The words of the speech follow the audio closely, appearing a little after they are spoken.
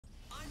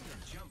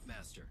Jump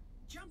master.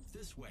 Jump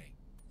this way.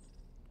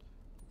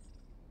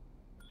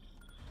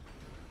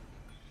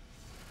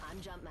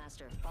 I'm jump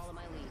master. Follow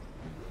my lead.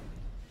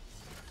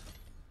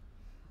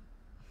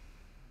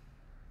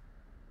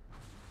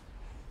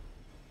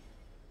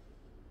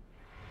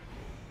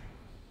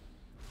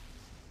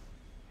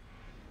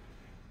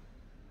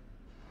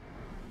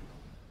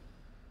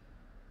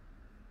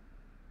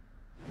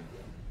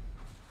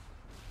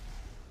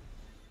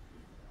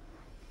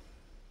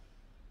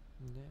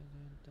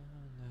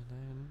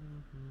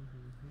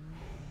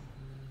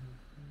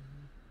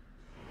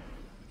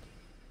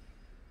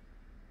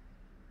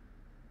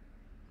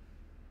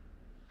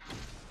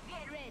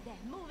 Get ready,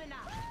 moving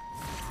up.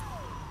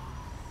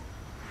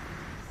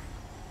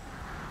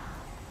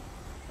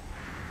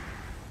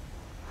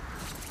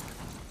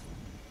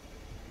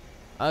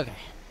 Okay.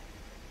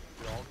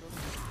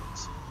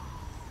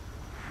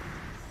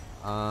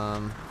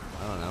 I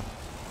don't know.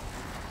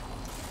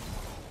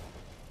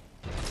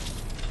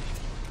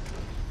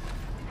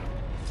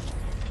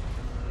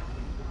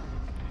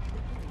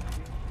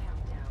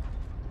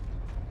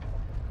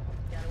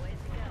 Got a ways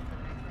to go for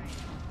the next race.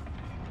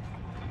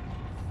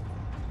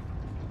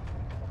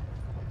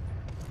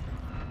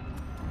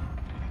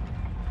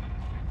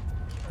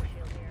 Evo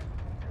shield here.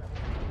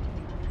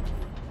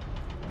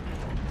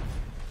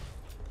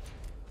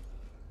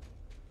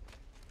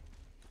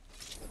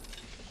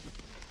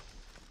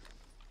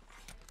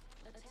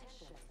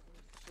 Attention.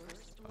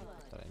 First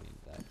blood. Thought I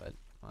needed that, but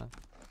what?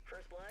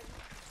 First blood?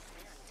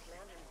 Man,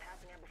 imagine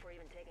passing out before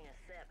even taking a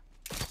sip.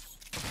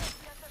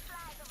 Got the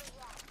flies over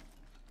here.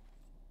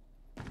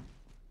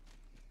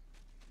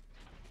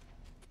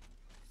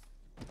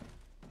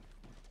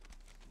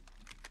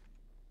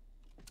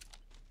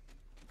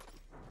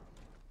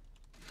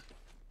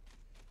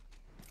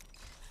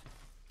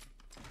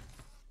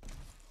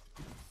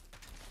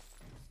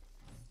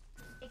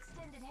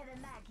 Extended heavy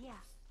mag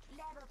here.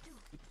 Level 2.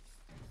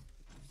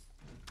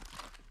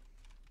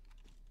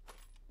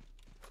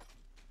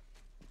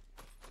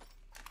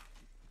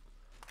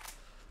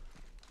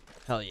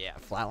 Hell yeah,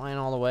 flatline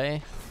all the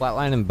way.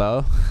 Flatline and bow.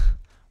 What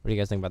do you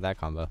guys think about that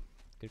combo?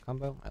 Good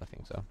combo? I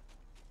think so.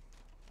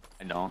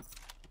 I don't.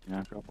 You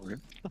know, go for it.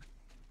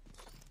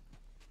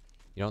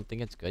 You don't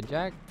think it's good,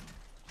 Jack?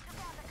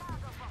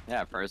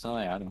 Yeah,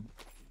 personally, I don't.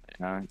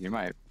 You know, you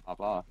might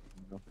pop off.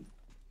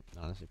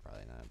 Honestly,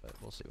 probably not, but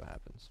we'll see what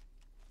happens.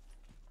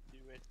 Do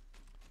it.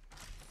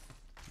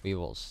 We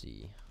will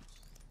see.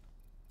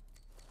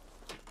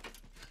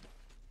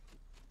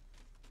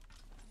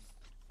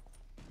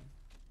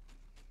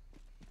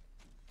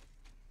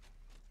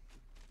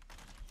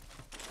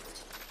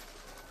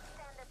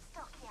 Standard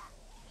stock here.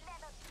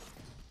 Level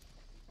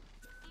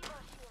 2. Evo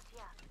shield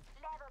here.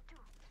 Level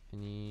 2.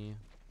 Any...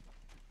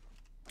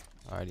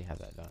 I already have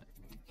that done.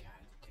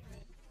 God damn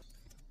it.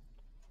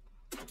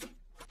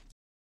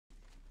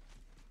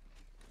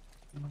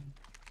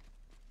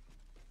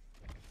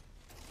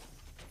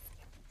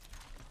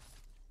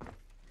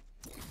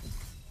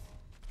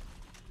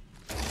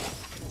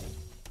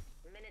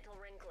 Minute till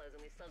ring close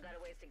and we still got a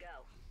ways to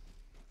go.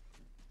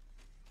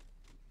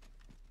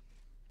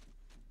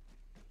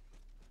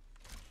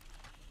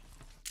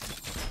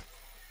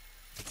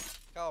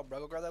 Oh, bro,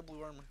 go grab that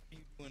blue armor. What are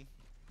you doing?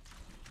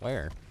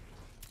 Where?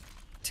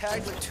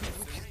 Tagged like 2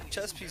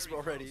 chest pieces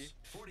already.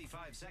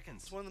 45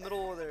 seconds. There's one in the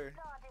middle over there.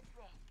 Go this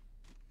way.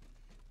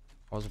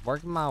 I was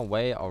working my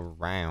way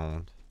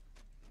around.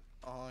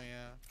 Oh,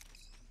 yeah.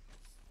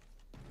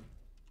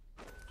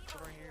 It's Evo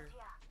right shield here.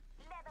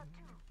 here. Level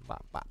 2.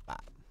 Bop, bop,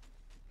 bop.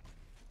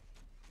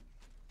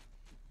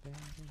 Here's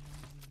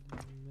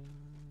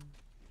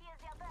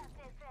your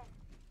birthday friend.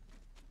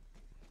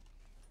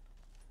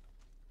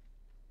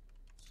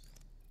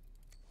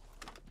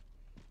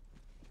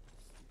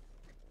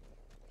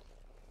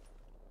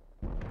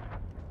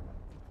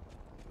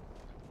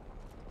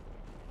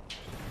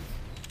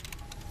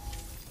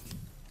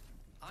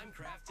 I'm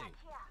crafting.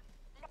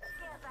 Here.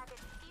 Care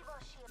package. Evo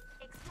shield.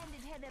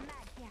 Extended heavy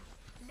mag here.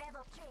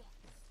 Level 3.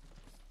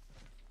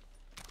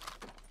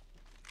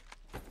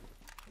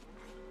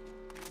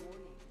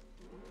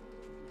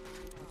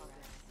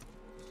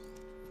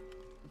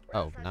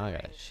 Oh, now I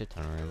got a shit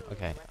ton of room.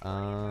 Okay,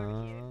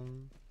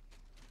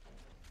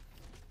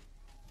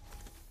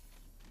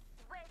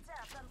 Wait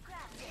up, I'm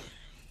crafting.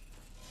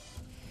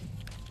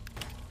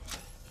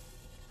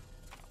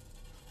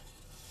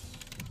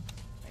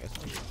 I guess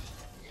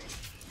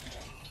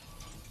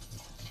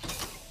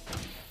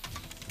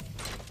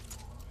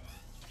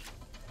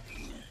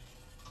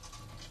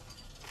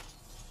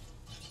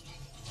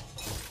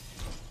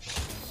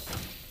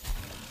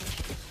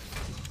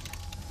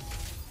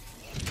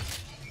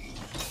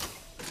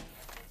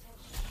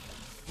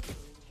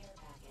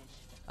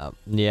I'll...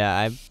 yeah,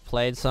 I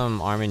played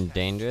some Armed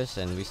Dangerous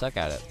and we suck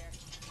at it.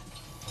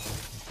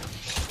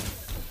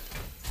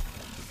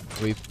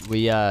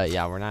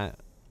 Yeah, we're not.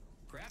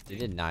 We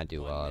did not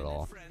do well at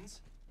all.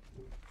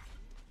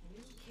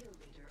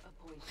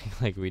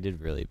 Like, we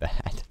did really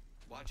bad.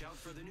 Watch out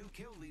for the new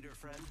kill leader,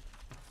 friend.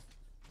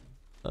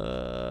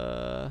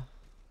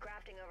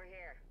 Crafting over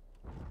here.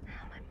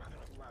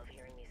 love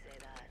hearing me say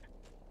that.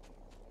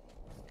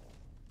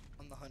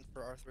 On the hunt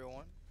for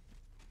R301.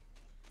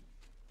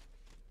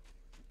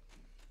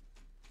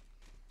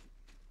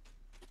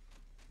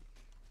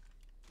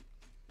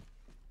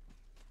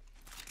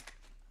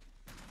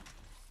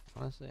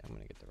 Honestly, I'm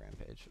gonna get the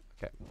rampage.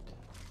 Okay.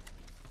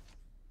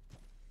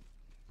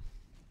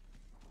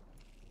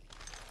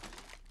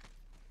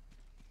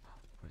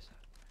 Where's that?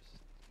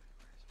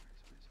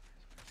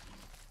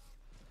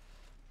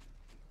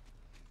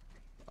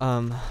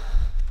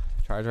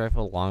 Charge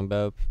rifle,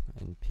 longbow,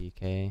 and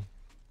PK.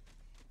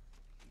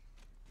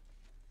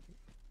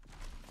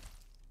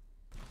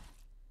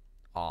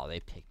 Oh, they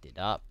picked it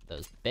up.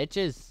 Those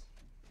bitches.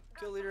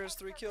 Kill leader has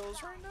 3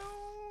 kills right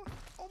now.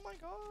 Oh my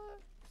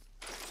god.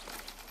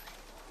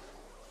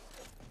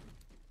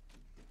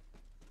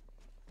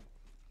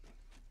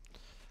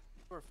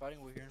 We're fighting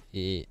over here.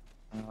 Yeah.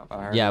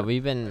 I heard Yeah, it.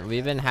 we've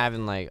been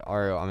having like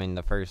I mean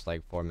the first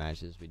like 4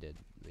 matches we didn't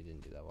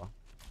do that well.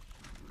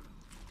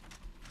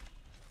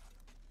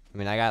 I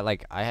mean I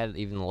had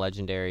even the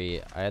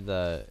legendary, I had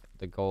the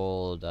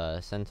gold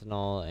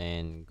Sentinel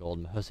and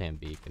gold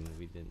Mozambique, and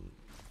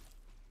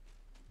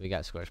we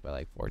got squished by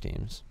like 4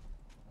 teams.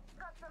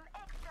 Got some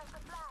extra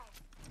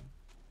supplies.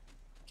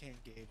 Can't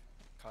engage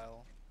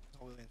Kyle.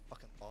 Oh, we in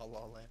fucking La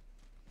La Land.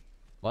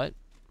 What?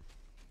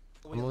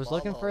 We I in was La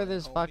looking La for Land,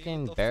 this homie.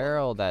 fucking What the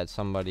barrel that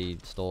somebody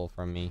stole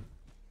from me.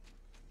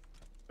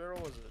 fuck barrel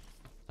was it?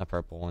 A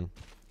purple one.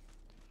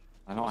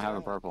 I don't have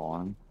a purple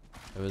one.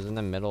 It was in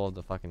the middle of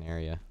the fucking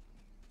area.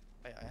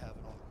 I have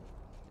it on.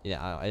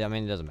 Yeah, I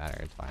mean it doesn't matter.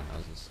 It's fine.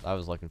 I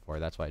was looking for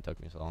it. That's why it took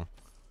me so long.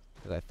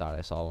 Because I thought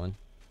I saw one.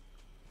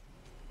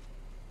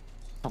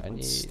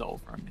 Someone stole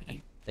from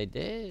me. They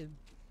did.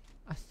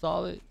 I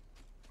saw it.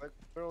 What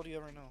barrel do you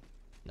ever know?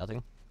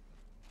 Nothing.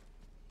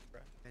 Bruh.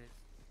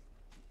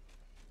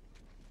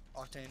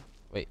 Octane.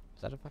 Wait,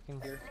 is that a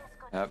fucking? Here.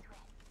 Yep.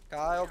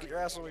 Kyle, get your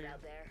ass over here.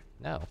 Out there.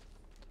 No.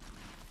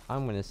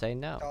 I'm gonna say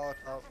no. Kyle up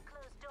top. There's a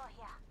closed door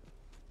here.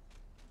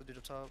 The dude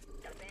up top.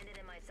 Got a bandit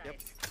in my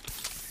Yep. sights.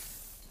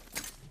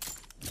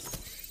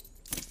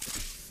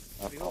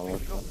 We go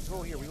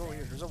here. We go over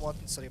here. There's a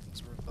Watson study up in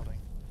this roof building.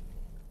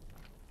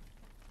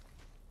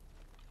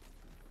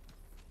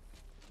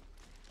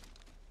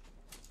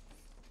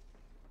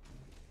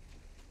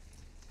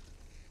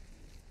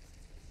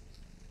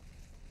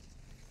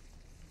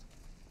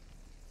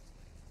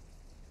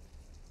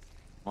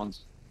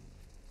 One's.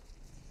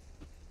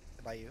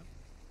 By you.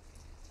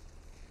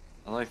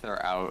 I like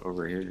they're out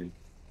over here.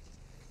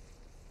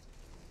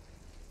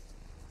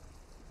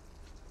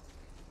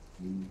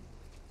 Hmm.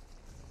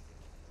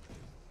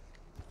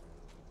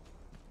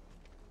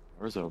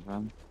 Door's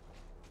open.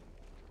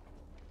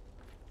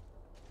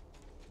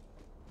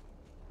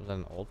 Was that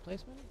an old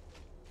placement?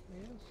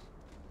 Yes.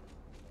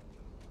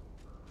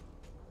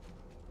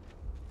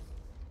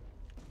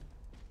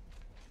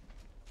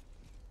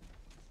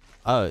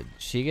 Oh,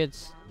 she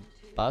gets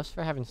buffs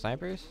for having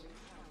snipers?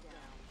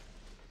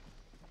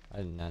 I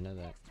did not know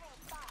that. Got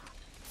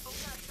some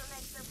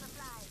extra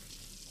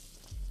supplies.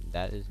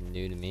 That is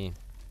new to me.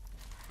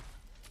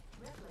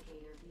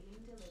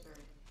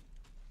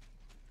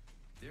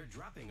 They're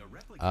dropping a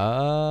replicator.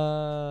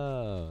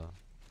 Oh,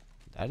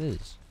 that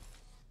is.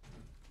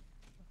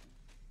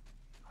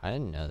 I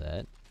didn't know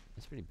that.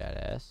 That's pretty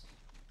badass.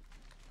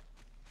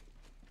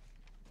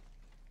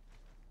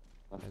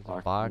 There's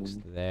a box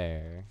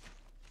there.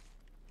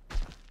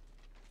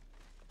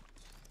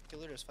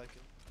 Killer is 5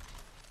 kills.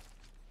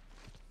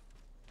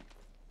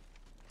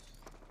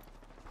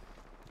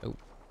 Oh,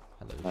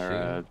 hello, They're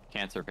shooting. a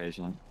cancer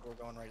patient. We're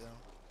going right now.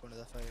 Going to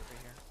that fight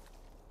right here.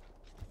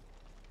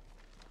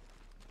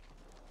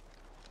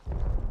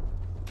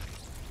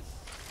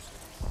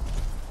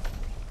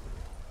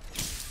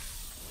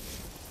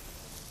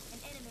 An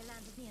enemy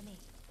landed near me.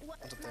 What?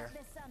 One's up there.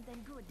 There's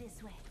something good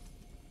this way.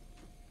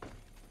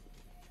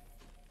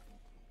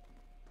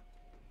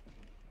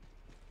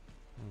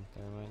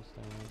 Thermites.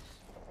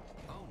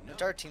 Oh no.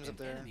 Entire team's up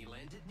an there. enemy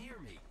landed near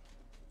me.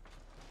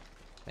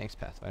 Thanks,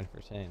 Pathfinder,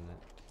 for saying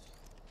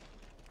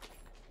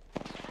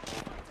that. Taking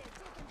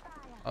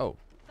fire. Oh,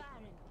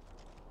 Firing.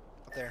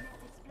 Up there.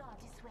 Let's explore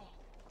this way.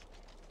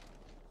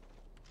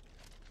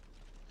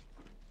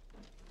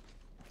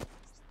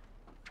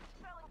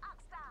 Throwing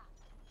Oxstar.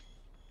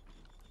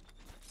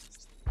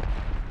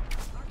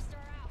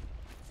 Oxstar out.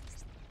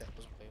 That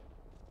was way.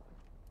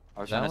 I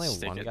was is that trying to only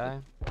stick one it guy?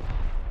 the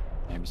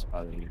same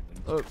spot that you did.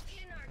 Oh, In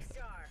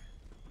Arcstar.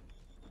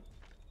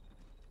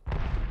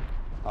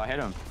 Oh, I hit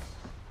him.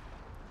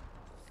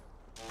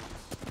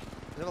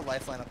 They have a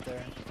lifeline up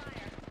there.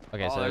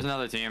 okay, Oh, so there's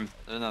another team.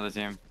 There's another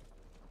team.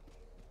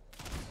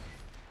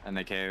 And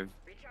they cave.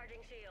 Recharging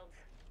shields.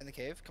 In the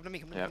cave. Come to me.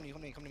 Come to Yep. me.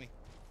 Come to me. Come to me.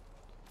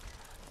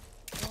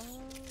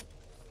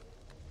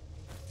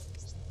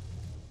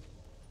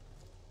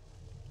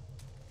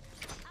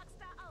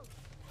 Oxstar out.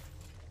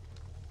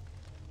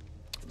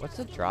 what's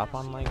the drop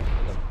on like the bow?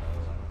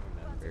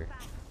 I don't remember.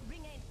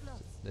 Ring ain't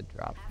close. The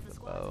drop Half of the the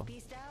squad's bow.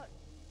 pieced out.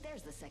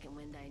 There's the second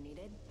wind I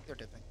needed. They're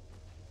dipping.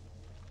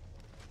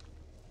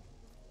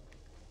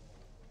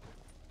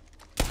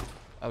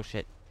 Oh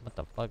shit! What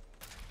the fuck?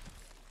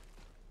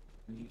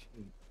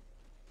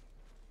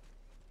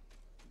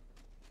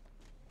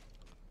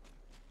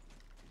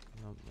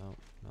 Nope, nope,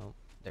 nope.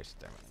 There's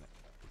thermite.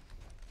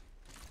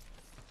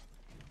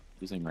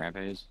 Using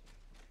rampage.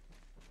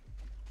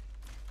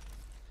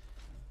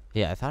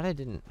 Yeah, I thought I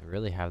didn't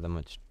really have that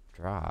much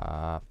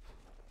drop.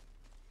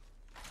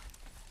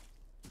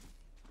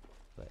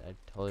 But I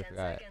totally 10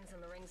 forgot seconds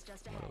and the ring's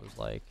just what ahead. it was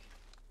like.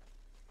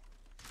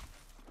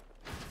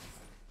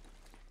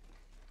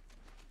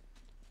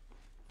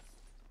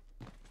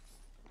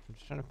 I'm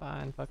just trying to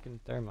find fucking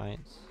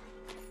thermites.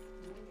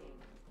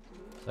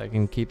 So I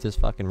can keep this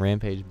fucking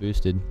rampage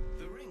boosted.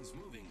 The ring's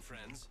moving,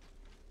 friends.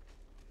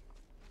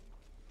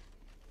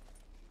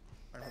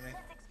 Right on me.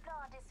 Let's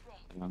explore this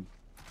way.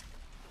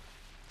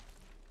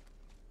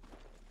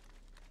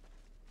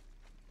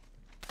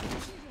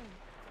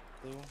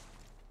 Blue.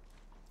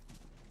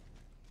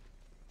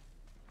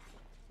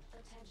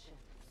 Attention.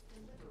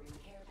 Delivering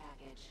care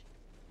package.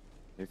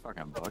 They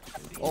fucking booked.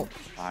 Oh.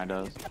 Behind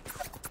us.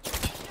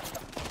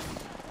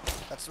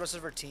 That's the rest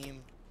of our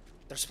team.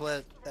 They're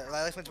split.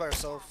 Life went by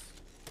herself.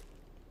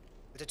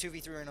 It's a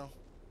 2v3 right now.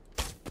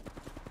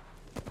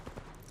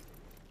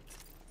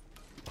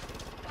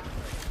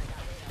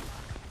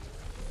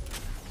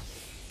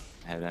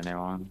 Hit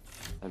anyone.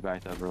 They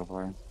backed up real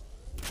far.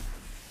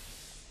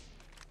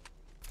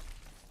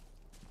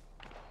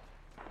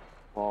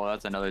 Well,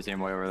 that's another team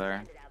way over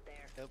there. It out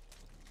there. Yep.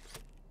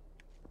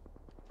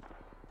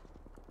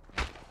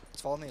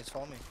 It's following me. It's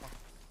following me.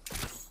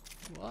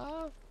 Come on.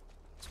 What?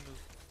 Let's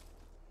move.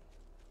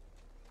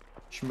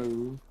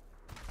 Schmoo.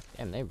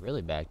 Damn, they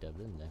really backed up,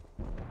 didn't they?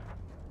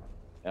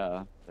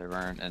 Yeah, they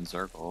weren't in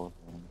circle.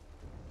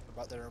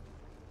 About they're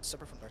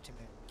separate from our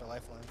teammate. Their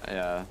lifeline.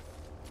 Yeah.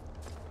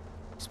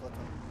 Split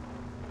them.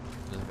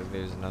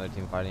 There's another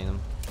team fighting them.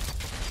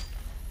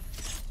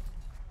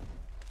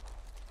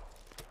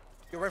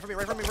 Yo, right from me,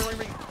 right from me, right from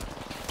me.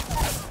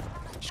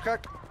 She's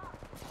cracked.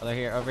 Oh, they're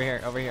here, over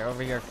here, over here,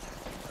 over here.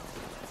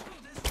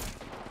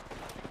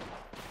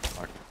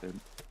 Fuck, dude.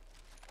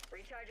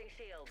 Recharging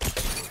shield.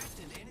 Cracked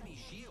an enemy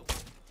shield.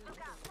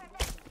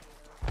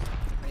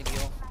 I need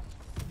heal.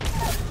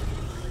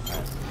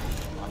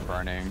 I'm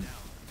burning.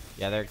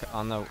 Yeah, they're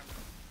on the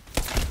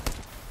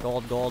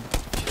gold, gold.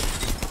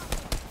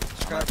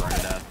 She's I'm gonna cracked. burn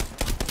to death.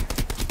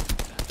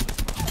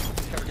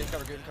 Cover, get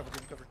cover, get cover,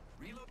 get cover.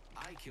 Reload.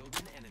 I killed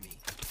an enemy.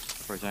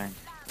 Pushing. I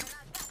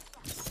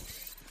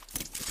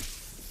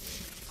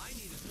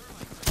need a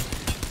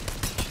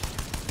thermite.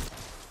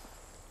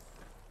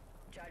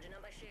 Charging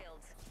up my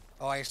shields.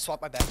 Oh, I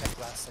swapped my backpack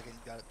last second.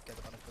 Got it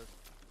unequipped.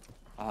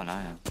 Oh,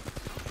 nice.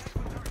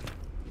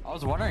 I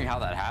was wondering how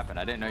that happened.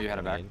 I didn't know you had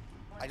a back.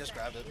 I just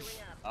grabbed it.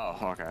 Oh,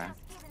 okay.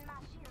 Giving my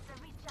shields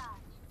a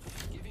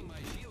recharge. Giving my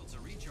shields a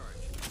recharge.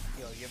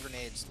 Yo, you have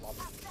grenades. Lob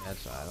them.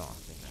 That's what I don't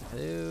think I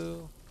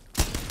do.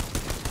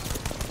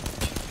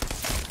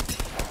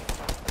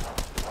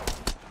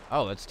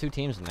 Oh, it's two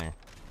teams in there.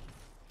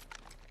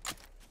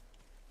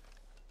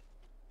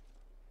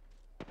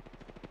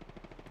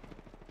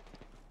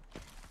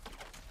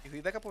 Can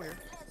we back up over here?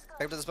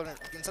 Back up to this building.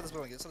 Get inside this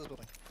building. Get inside this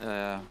building.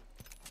 Yeah.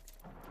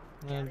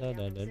 Da, da,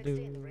 da, da, 16, the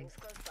do. ring's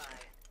close by.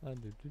 Da,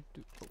 do, do,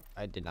 do. Oh,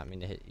 I did not mean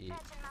to hit E.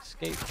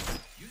 Escape.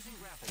 Using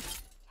grapple.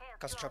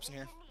 Got some traps in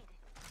here.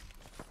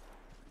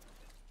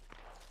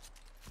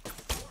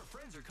 More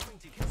friends are coming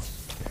to kill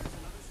us. There's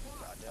another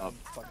squad. God damn. Oh,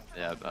 Fucking.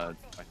 yeah,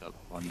 backed up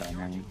one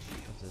down here.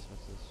 What's this?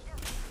 What's this?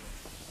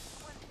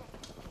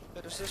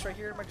 Yo, there's this right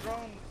here. My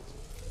drone.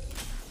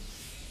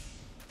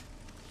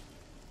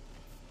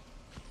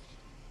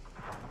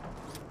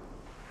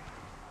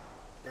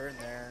 They're in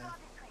there.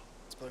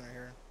 This building right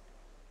here.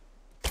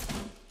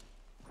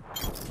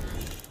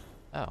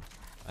 Oh,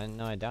 I didn't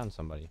know I downed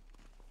somebody.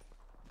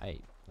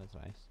 That's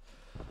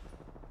nice.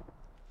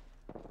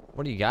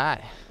 What do you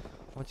got?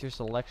 What's your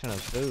selection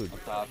of food?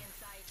 Up top.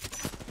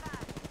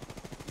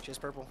 She has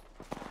purple.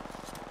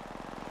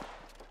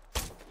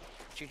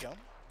 She jump?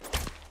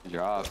 Good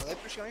job. Are they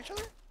pushing on each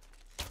other?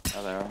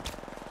 Yeah, they are. Attention.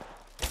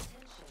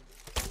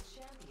 The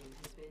champion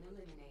has been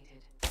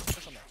eliminated.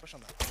 Push on that. Push on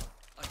that.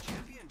 A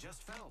champion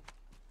just fell.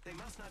 They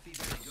must not be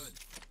very good.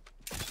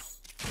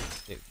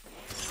 Dude.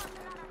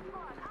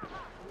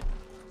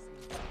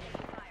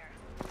 Fire.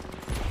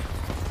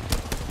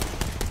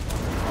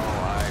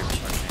 Oh,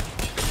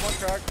 One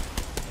crack.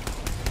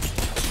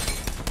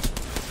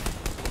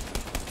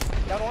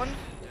 Down one.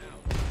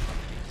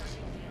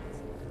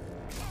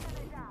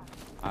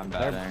 I'm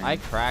They're- batting. I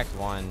cracked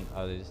one.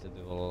 Oh, they just did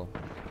the little.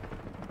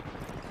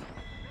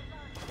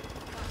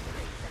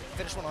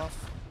 Finish one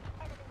off.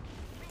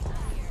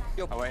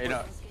 Yo, Oh, wait,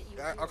 no.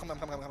 I'll come in.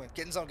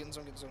 Get in zone. Get in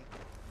zone. Get in zone.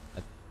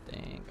 I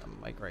think I'm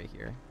like right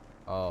here.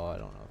 Oh, I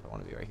don't know if I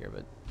want to be right here,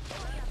 but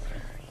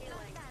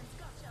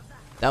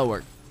that'll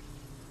work.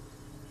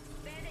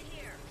 Bandit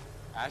here.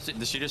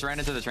 Actually, she just ran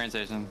into the train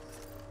station.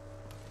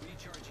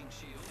 Recharging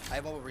shield. I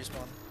have mobile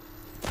respawn.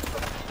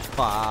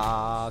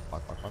 Fuck.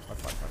 Fuck. Fuck. Fuck. Fuck. Fuck.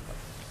 Fuck.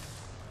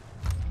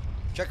 Fuck.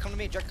 Jack, come to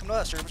me. Jack, come to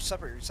us. You're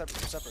separate. You're separate.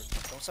 You're separate.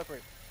 Don't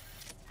separate.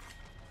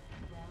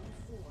 Round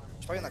 4.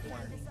 She's probably in that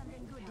corner.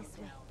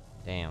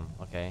 Damn.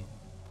 Okay.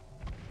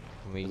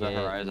 Can we There's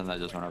get? a Ryzen that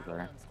just went up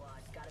there.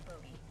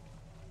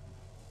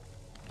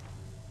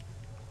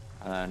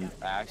 And then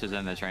Axe is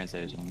in the train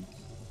station.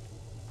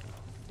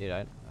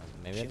 Dude,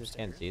 maybe I She just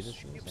can't see upstairs? this.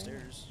 She be thing.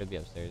 upstairs. Could be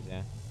upstairs.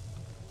 Yeah.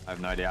 I have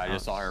no idea. I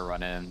just saw her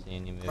run in. See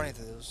any move. Running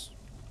through those.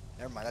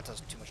 Never mind, that does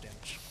too much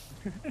damage.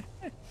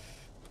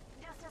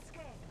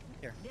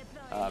 Here.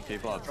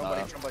 People up Drum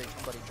buddy, top. drum buddy,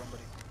 drum buddy, drum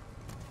buddy.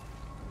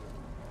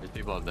 There's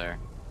people up there.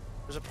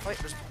 She's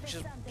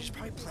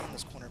probably playing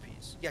this corner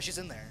piece. Yeah, she's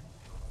in there.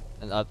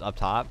 And up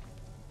top.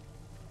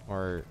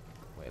 Or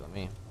wait, let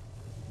me.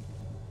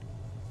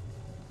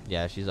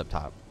 Yeah, she's up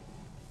top.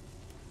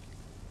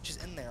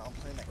 She's in there. I'm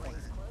playing that corner.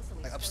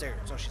 Like upstairs.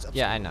 No, she's upstairs.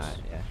 Yeah, I know it.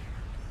 Yeah.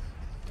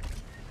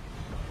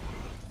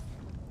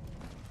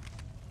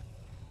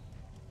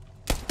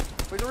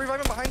 Wait, they're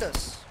reviving behind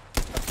us.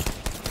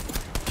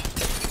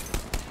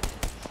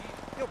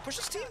 Yo, push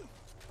this team.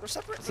 They're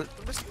separate. They're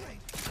missing me.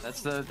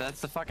 That's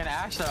the fucking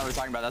Ash that I was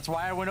talking about. That's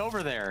why I went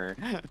over there.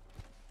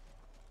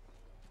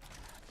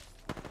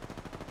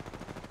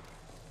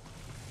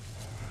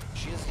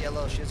 She is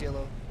yellow. She is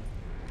yellow.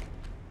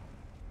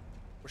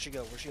 Where'd she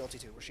go? Where's she ulti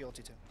to? Where's she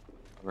ulti to?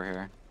 Over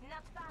here.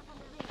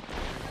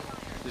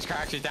 She's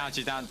cracked. She's down.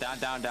 She's down.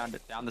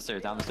 Down the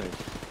stairs. Down the stairs.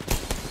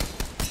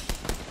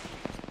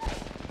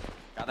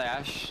 Got the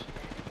Ash.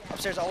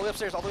 Upstairs. All the way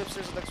upstairs. All the way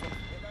upstairs. The next one.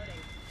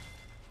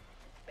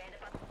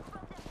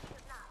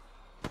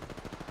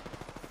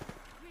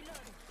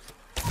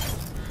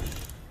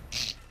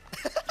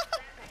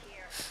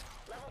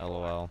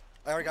 LOL.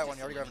 I already got one.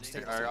 You already got one. Stay.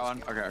 I got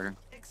one. Okay.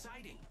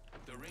 Exciting.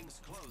 The ring's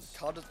close.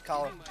 Call.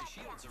 Giving my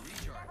shields a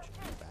recharge.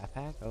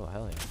 Backpack? Oh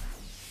hell yeah.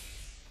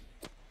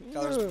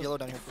 Kyle, there's yellow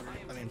down here for you.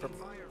 I mean, purple.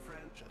 Fire,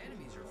 friend.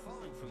 Enemies are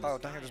falling from Kyle,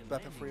 the down here, sky just back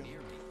up and for you. landing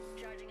near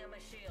me. Charging on my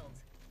shields.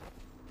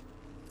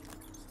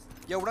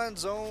 Yo, we're not in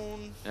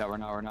zone. Yeah, we're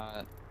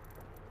not.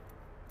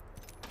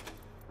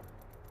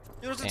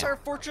 Yo, there's an Damn. entire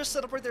fortress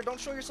set up right there. Don't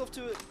show yourself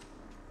to it.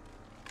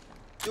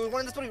 Dude, one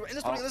in this building. In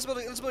this building. In this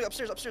building. In this building.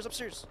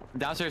 Upstairs.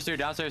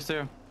 Downstairs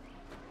too.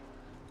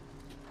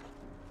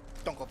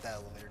 Don't go up that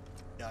elevator.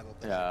 Yeah, go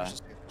up that. Yeah. Push the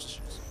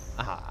stairs.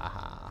 Aha,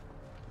 aha.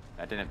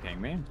 That didn't ping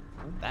me.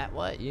 That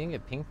what? You didn't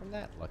get pinged from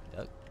that? Lucky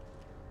duck.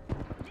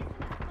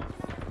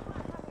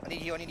 I need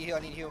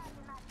heal.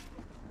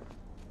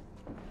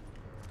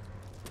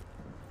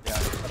 Yeah.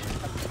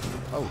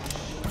 Oh.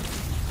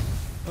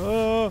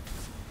 Oh.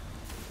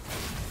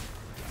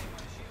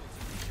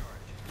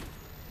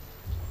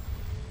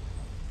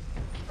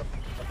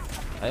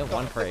 I have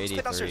one for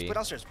 83. Play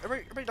downstairs.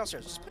 Everybody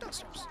downstairs. Just play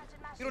downstairs.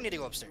 You don't need to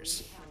go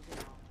upstairs.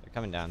 They're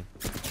coming down.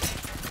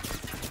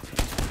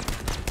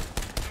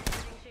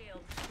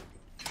 Shield.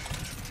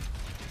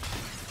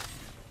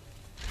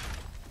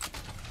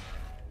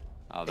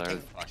 Oh, there's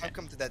I'll fucking.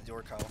 come to that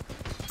door, Kyle.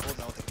 Oh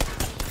no,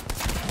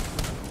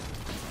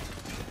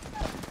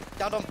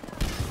 downed him.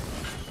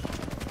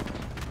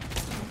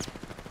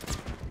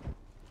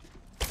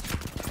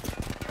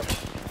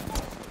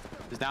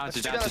 She's down.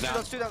 She's Two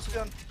down.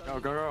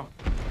 down. Go.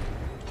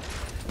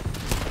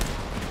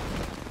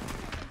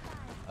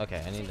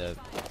 Okay, I need to.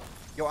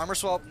 Yo, armor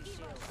swap.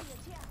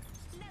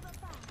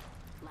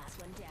 Last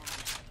one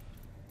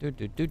down.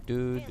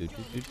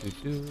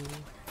 Do.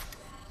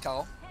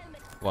 Kyle.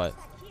 What?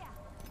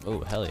 Oh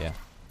hell yeah.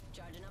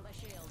 Charging on my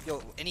shields.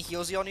 Yo, any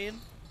heals y'all need?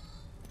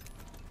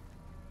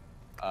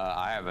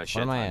 I have a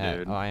shit What am I ton, at?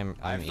 dude. Oh, I'm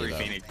I have three Evo.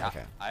 Phoenix.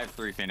 Okay. I have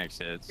 3 Phoenix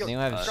hits. Yo,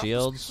 Anyone have drop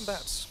shields? Some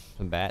bats.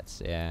 Some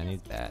bats? Yeah, I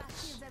need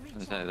bats. I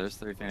was gonna say, there's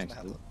 3 Phoenix I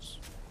have hits. those.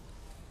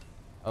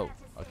 Oh,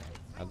 okay.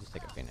 I'll just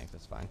take a phoenix.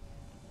 That's fine.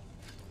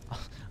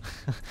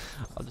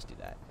 I'll just do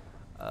that.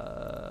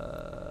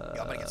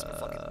 Yo, I'm gonna get some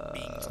fucking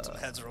beams on some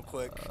heads real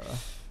quick.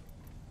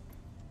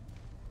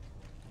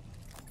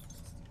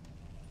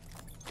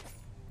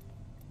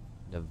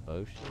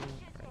 Devotion.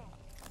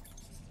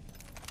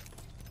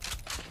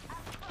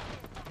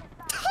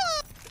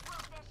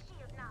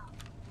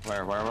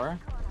 Where? Right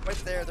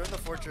there, they're in the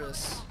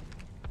fortress.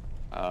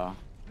 Oh.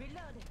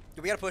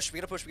 Yo, we gotta push.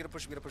 Yep.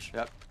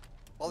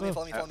 Follow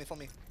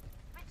me.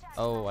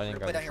 Oh, I didn't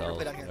Play grab down here, cells.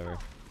 play down here. Whatever.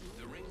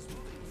 The ring's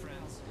moving,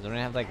 friends. Does anyone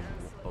have like?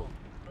 Oh,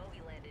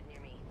 Bogey landed near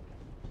me.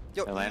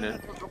 Yo, They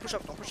landed. Don't push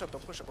up.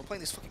 We're playing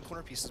these fucking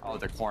corner pieces. Oh, bro.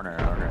 the corner.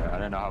 Okay. I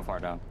didn't know how far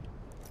down.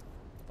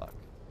 fuck.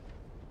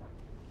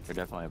 You're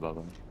definitely above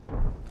them.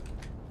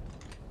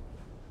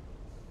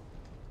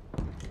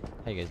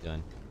 How you guys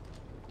doing?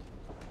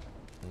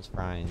 It's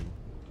Friday.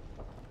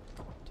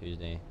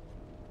 Tuesday.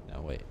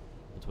 No, wait.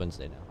 It's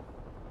Wednesday now.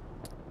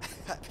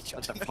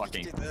 That's a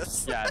fucking. Do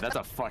this. Yeah, that's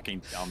a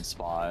fucking dumb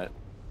spot.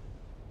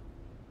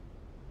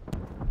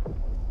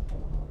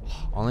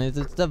 Only if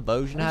it's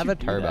devotion How'd have you a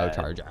do that?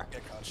 turbocharger.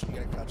 You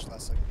gotta crouch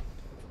last second.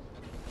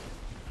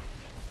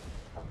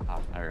 Ah,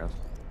 there it goes.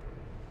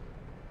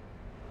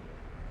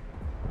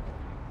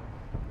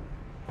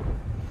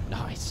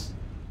 Nice.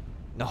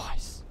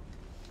 Nice.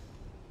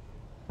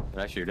 Did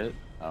I shoot it?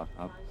 Oh.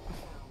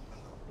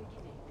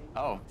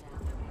 Oh.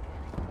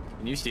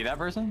 Can you see that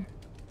person?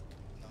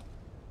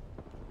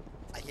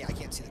 I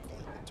can't see the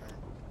corner. Turn.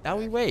 Now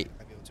we wait.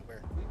 Might be able to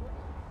where?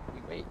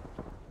 We wait.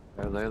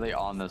 They're literally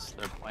on this.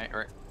 They're playing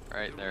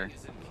right there.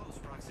 Is in close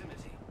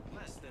proximity.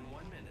 Less than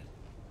 1 minute.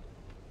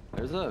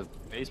 There's a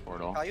base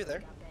portal. Kyle, you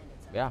there?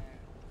 Yeah.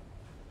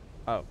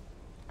 Oh,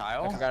 I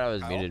Kyle? forgot I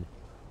was Kyle? muted.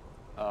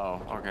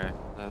 Oh, okay.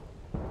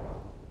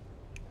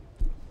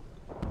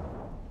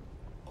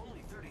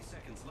 Only 30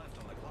 seconds left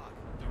on the clock.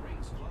 The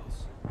ring's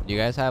close. Do you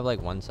guys have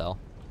like one cell?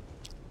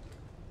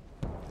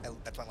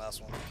 That's my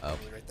last one. Oh.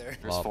 Really right there.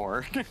 There's Well,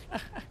 4.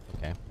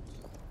 Okay.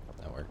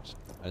 That works.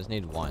 I just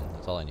need one.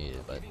 That's all I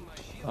needed, but. Giving my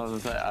shield. I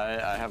was gonna say,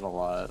 I have a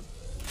lot.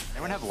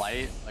 Anyone have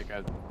light? Like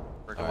a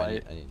brick of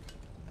light? I need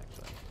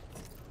actually.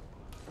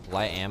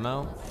 Light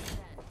ammo?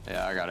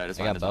 Yeah, I got it.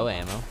 I got bow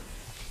ammo.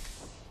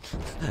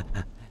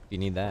 If you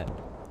need that.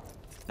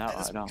 No, And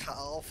this I don't.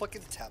 Kyle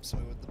fucking taps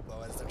somebody with the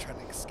bow as they're trying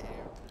to escape.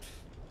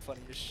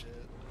 Funny as shit.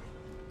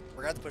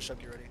 We're gonna have to push up.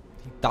 Get ready.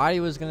 He thought he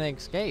was gonna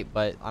escape,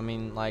 but I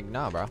mean, like,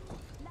 nah, bro.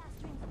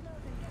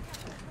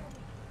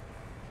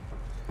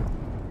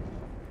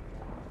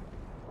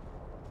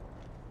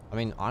 I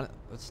mean,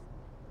 let's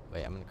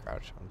wait. I'm gonna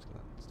crouch. I'm just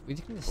gonna. We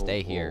just gonna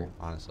stay here,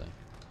 honestly.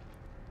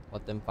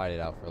 Let them fight it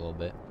out for a little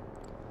bit.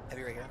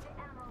 Heavy right here.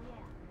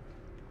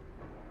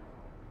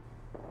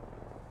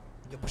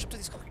 Yo, push up to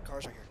these fucking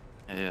cars right here.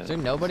 Yeah. Is there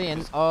nobody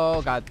in?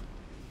 Oh god,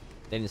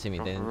 they didn't see me.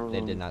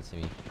 They did not see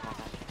me.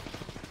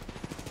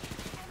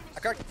 I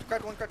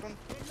cracked one, cracked one.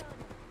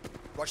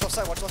 Watch left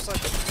side, watch left side.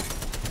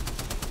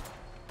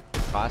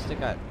 Caustic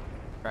got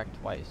cracked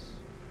twice.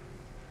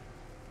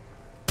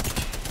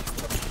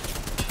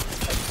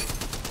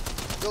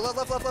 Go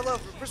left.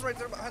 Person right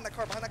there behind that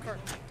car,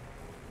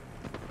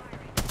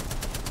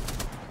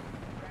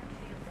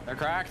 They're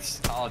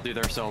cracked. Oh, dude,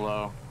 they're so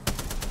low.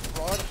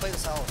 We're all gonna play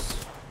this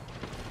house.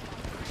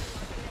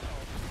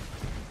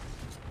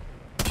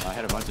 I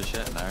had a bunch of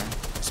shit in there.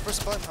 This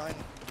person behind.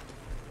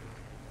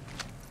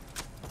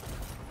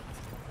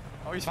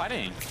 Oh, he's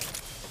fighting.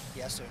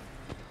 Yeah, so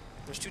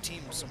there's 2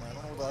 teams somewhere. I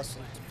don't know where the last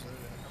teams are.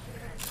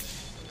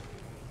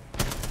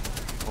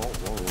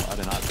 Whoa, I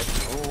did not.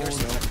 Oh,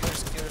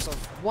 Get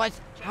yourself. What?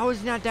 How is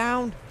he not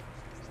down?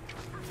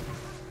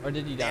 Or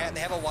did he Yeah, die? they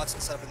have a Watson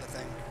set up in the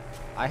thing.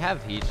 I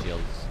have heat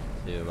shields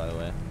too, by the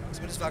way.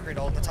 Somebody just Valkyrie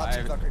ult. The top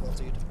team Valkyrie ult,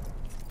 dude.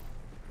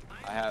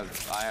 I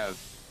have.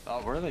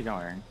 Oh, where are they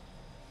going?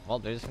 Well,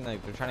 they're just gonna.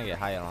 They're trying to get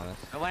high on us.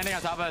 They're landing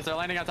on top of us. They're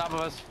landing on top of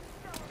us.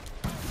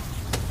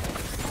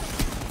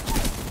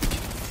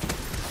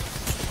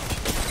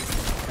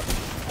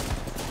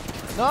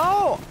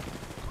 No!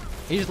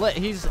 He's lit.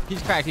 He's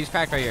cracked. He's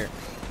cracked right here.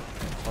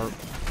 Or.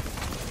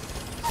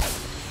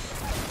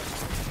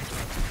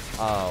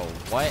 Oh,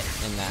 what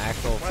in the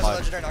actual One has a fuck?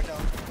 legendary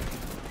knockdown.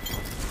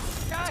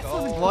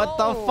 Go. What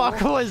the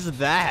fuck was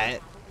that?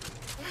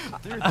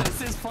 Dude,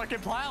 this is fucking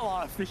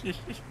pile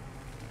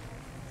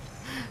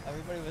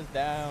Everybody was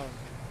down.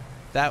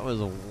 That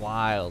was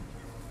wild.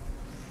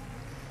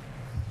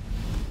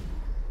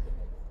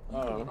 Oh.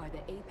 Are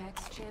the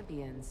Apex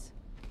champions.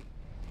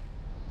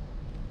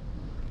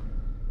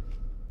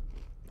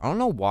 I don't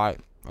know why.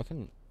 How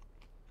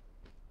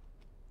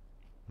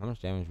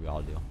much damage we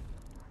all do?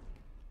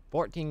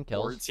 14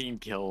 kills. 14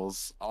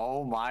 kills.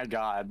 Oh my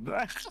god.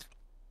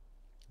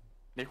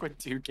 Nick with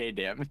 2k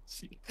damage.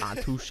 Not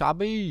too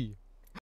shabby.